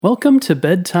Welcome to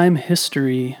Bedtime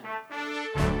History.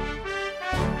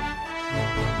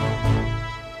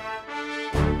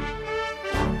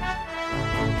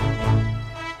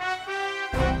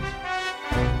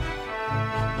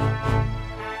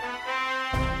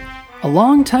 A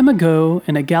long time ago,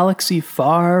 in a galaxy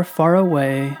far, far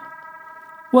away,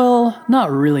 well,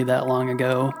 not really that long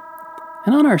ago,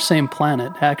 and on our same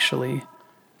planet, actually,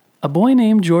 a boy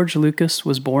named George Lucas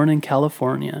was born in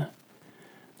California.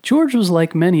 George was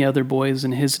like many other boys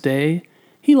in his day.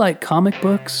 He liked comic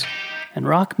books and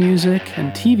rock music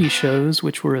and TV shows,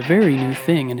 which were a very new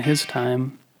thing in his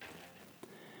time.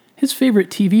 His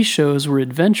favorite TV shows were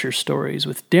adventure stories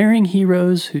with daring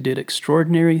heroes who did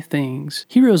extraordinary things,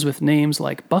 heroes with names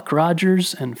like Buck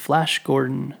Rogers and Flash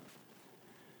Gordon.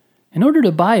 In order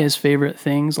to buy his favorite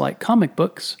things like comic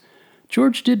books,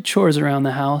 George did chores around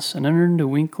the house and earned a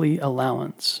weekly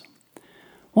allowance.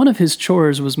 One of his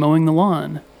chores was mowing the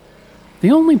lawn.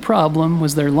 The only problem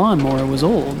was their lawnmower was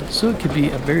old, so it could be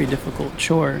a very difficult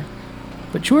chore.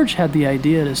 But George had the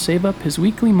idea to save up his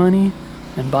weekly money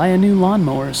and buy a new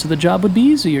lawnmower so the job would be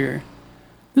easier.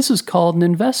 This is called an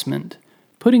investment,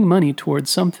 putting money towards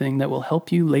something that will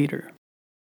help you later.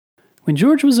 When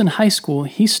George was in high school,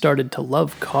 he started to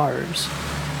love cars.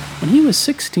 When he was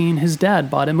 16, his dad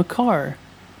bought him a car,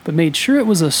 but made sure it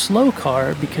was a slow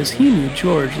car because he knew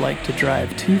George liked to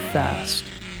drive too fast.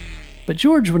 But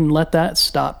George wouldn't let that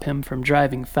stop him from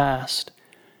driving fast.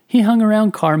 He hung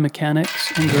around car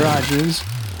mechanics and garages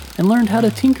and learned how to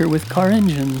tinker with car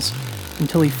engines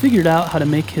until he figured out how to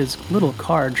make his little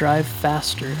car drive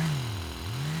faster.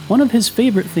 One of his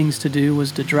favorite things to do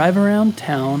was to drive around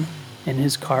town in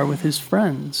his car with his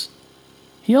friends.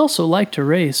 He also liked to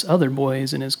race other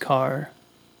boys in his car.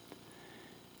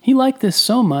 He liked this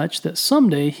so much that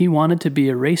someday he wanted to be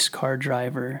a race car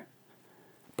driver.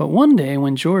 But one day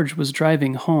when George was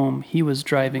driving home, he was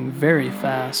driving very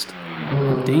fast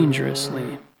and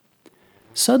dangerously.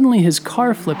 Suddenly his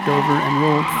car flipped over and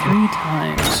rolled 3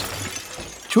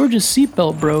 times. George's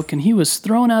seatbelt broke and he was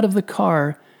thrown out of the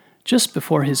car just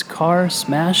before his car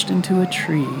smashed into a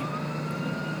tree.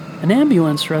 An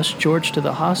ambulance rushed George to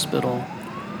the hospital.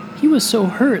 He was so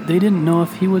hurt they didn't know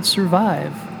if he would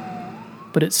survive.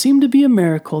 But it seemed to be a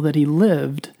miracle that he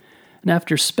lived, and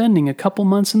after spending a couple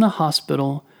months in the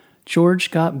hospital, George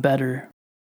got better.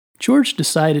 George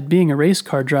decided being a race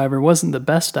car driver wasn't the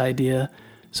best idea,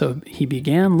 so he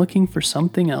began looking for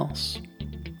something else.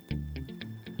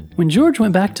 When George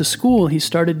went back to school, he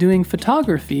started doing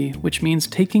photography, which means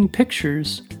taking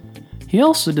pictures. He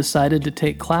also decided to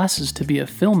take classes to be a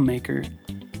filmmaker.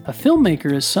 A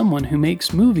filmmaker is someone who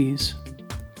makes movies.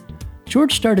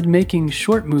 George started making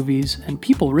short movies, and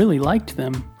people really liked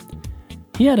them.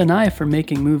 He had an eye for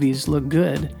making movies look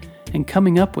good and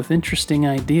coming up with interesting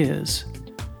ideas.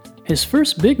 His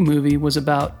first big movie was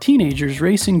about teenagers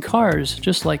racing cars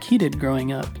just like he did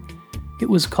growing up. It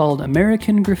was called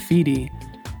American Graffiti,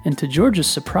 and to George's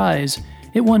surprise,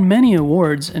 it won many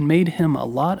awards and made him a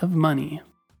lot of money.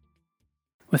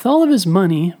 With all of his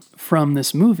money from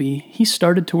this movie, he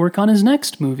started to work on his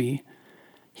next movie.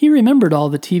 He remembered all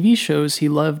the TV shows he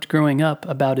loved growing up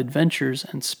about adventures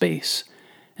and space,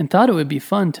 and thought it would be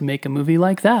fun to make a movie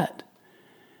like that.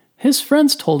 His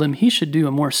friends told him he should do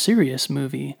a more serious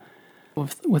movie.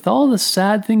 With all the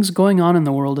sad things going on in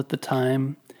the world at the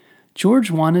time,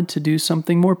 George wanted to do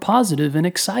something more positive and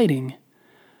exciting.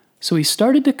 So he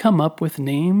started to come up with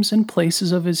names and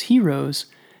places of his heroes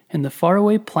and the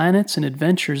faraway planets and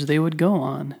adventures they would go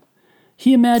on.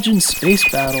 He imagined space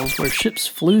battles where ships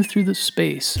flew through the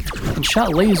space and shot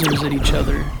lasers at each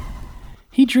other.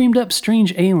 He dreamed up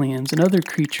strange aliens and other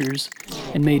creatures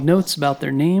and made notes about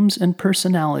their names and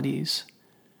personalities.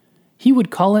 He would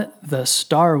call it the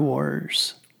Star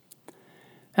Wars.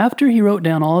 After he wrote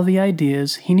down all of the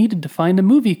ideas, he needed to find a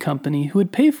movie company who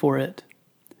would pay for it.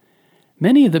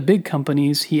 Many of the big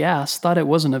companies he asked thought it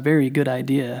wasn't a very good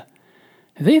idea.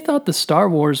 They thought the Star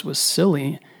Wars was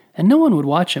silly, and no one would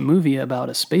watch a movie about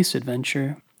a space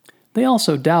adventure. They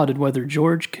also doubted whether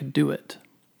George could do it.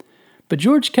 But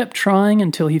George kept trying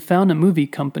until he found a movie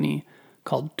company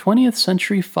called 20th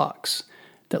Century Fox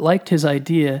that liked his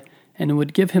idea and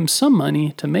would give him some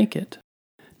money to make it.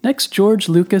 Next, George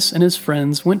Lucas and his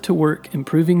friends went to work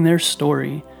improving their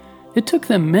story. It took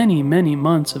them many, many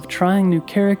months of trying new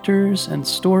characters and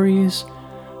stories.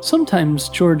 Sometimes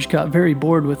George got very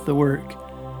bored with the work.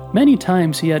 Many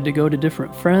times he had to go to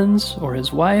different friends or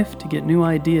his wife to get new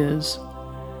ideas.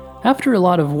 After a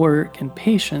lot of work and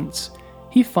patience,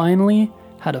 he finally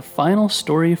had a final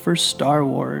story for Star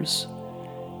Wars.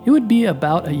 It would be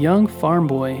about a young farm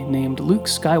boy named Luke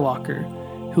Skywalker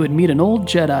who would meet an old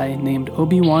Jedi named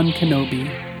Obi-Wan Kenobi.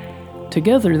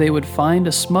 Together they would find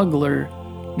a smuggler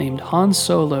named Han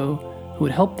Solo who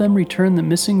would help them return the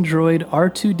missing droid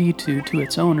R2-D2 to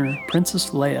its owner,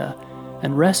 Princess Leia,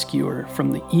 and rescue her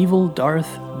from the evil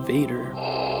Darth Vader.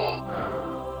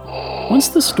 Once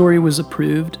the story was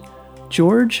approved,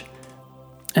 George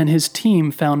and his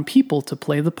team found people to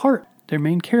play the part, their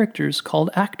main characters called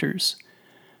actors.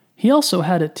 He also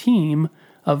had a team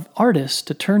of artists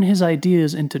to turn his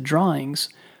ideas into drawings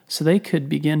so they could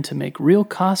begin to make real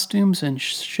costumes and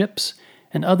ships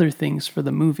and other things for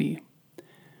the movie.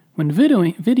 When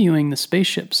videoing the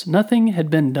spaceships, nothing had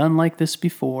been done like this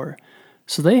before,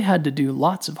 so they had to do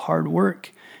lots of hard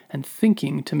work and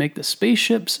thinking to make the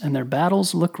spaceships and their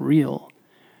battles look real.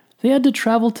 They had to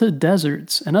travel to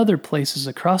deserts and other places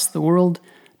across the world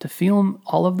to film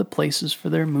all of the places for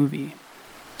their movie.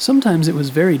 Sometimes it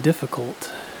was very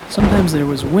difficult. Sometimes there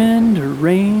was wind or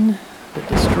rain that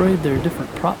destroyed their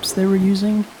different props they were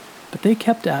using, but they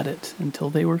kept at it until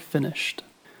they were finished.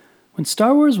 When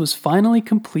Star Wars was finally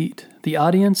complete, the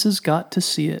audiences got to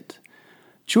see it.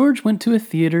 George went to a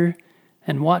theater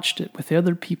and watched it with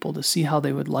other people to see how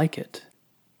they would like it.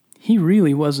 He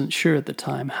really wasn't sure at the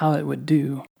time how it would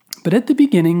do. But at the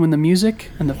beginning, when the music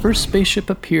and the first spaceship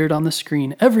appeared on the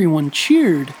screen, everyone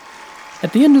cheered.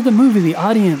 At the end of the movie, the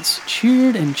audience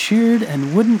cheered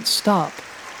and wouldn't stop.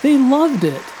 They loved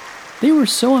it. They were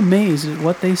so amazed at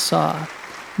what they saw.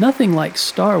 Nothing like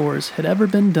Star Wars had ever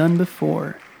been done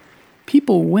before.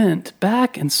 People went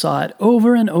back and saw it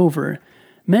over and over.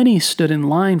 Many stood in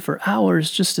line for hours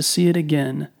just to see it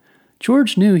again.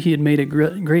 George knew he had made a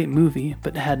great movie,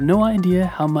 but had no idea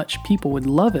how much people would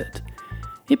love it.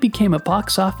 It became a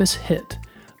box office hit,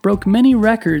 broke many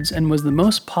records, and was the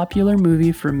most popular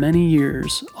movie for many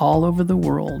years all over the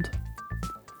world.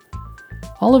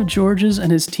 All of George's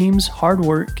and his team's hard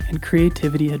work and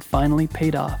creativity had finally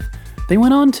paid off. They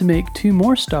went on to make 2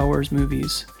 more Star Wars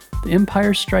movies, The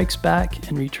Empire Strikes Back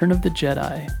and Return of the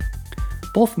Jedi.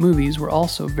 Both movies were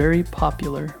also very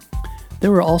popular.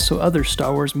 There were also other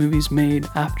Star Wars movies made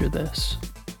after this.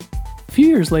 A few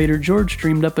years later, George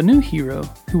dreamed up a new hero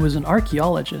who was an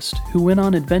archaeologist who went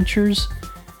on adventures,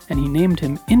 and he named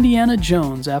him Indiana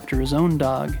Jones after his own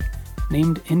dog,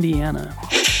 named Indiana.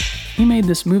 He made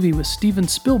this movie with Steven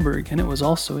Spielberg, and it was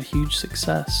also a huge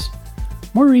success.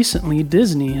 More recently,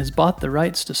 Disney has bought the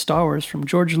rights to Star Wars from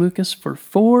George Lucas for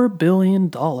 $4 billion.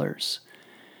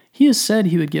 He has said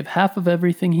he would give half of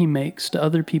everything he makes to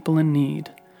other people in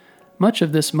need. Much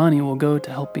of this money will go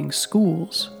to helping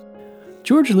schools.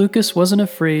 George Lucas wasn't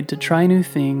afraid to try new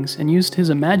things and used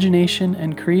his imagination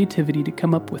and creativity to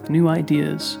come up with new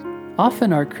ideas.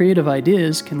 Often our creative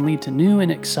ideas can lead to new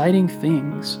and exciting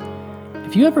things.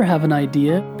 If you ever have an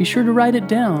idea, be sure to write it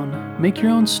down, make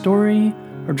your own story,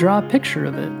 or draw a picture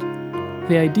of it.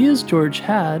 The ideas George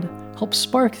had helped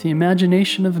spark the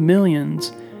imagination of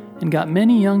millions and got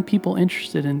many young people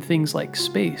interested in things like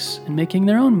space and making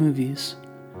their own movies.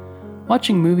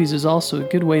 Watching movies is also a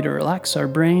good way to relax our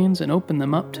brains and open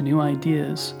them up to new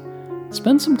ideas.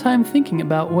 Spend some time thinking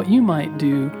about what you might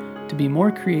do to be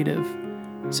more creative,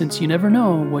 since you never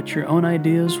know what your own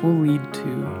ideas will lead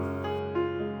to.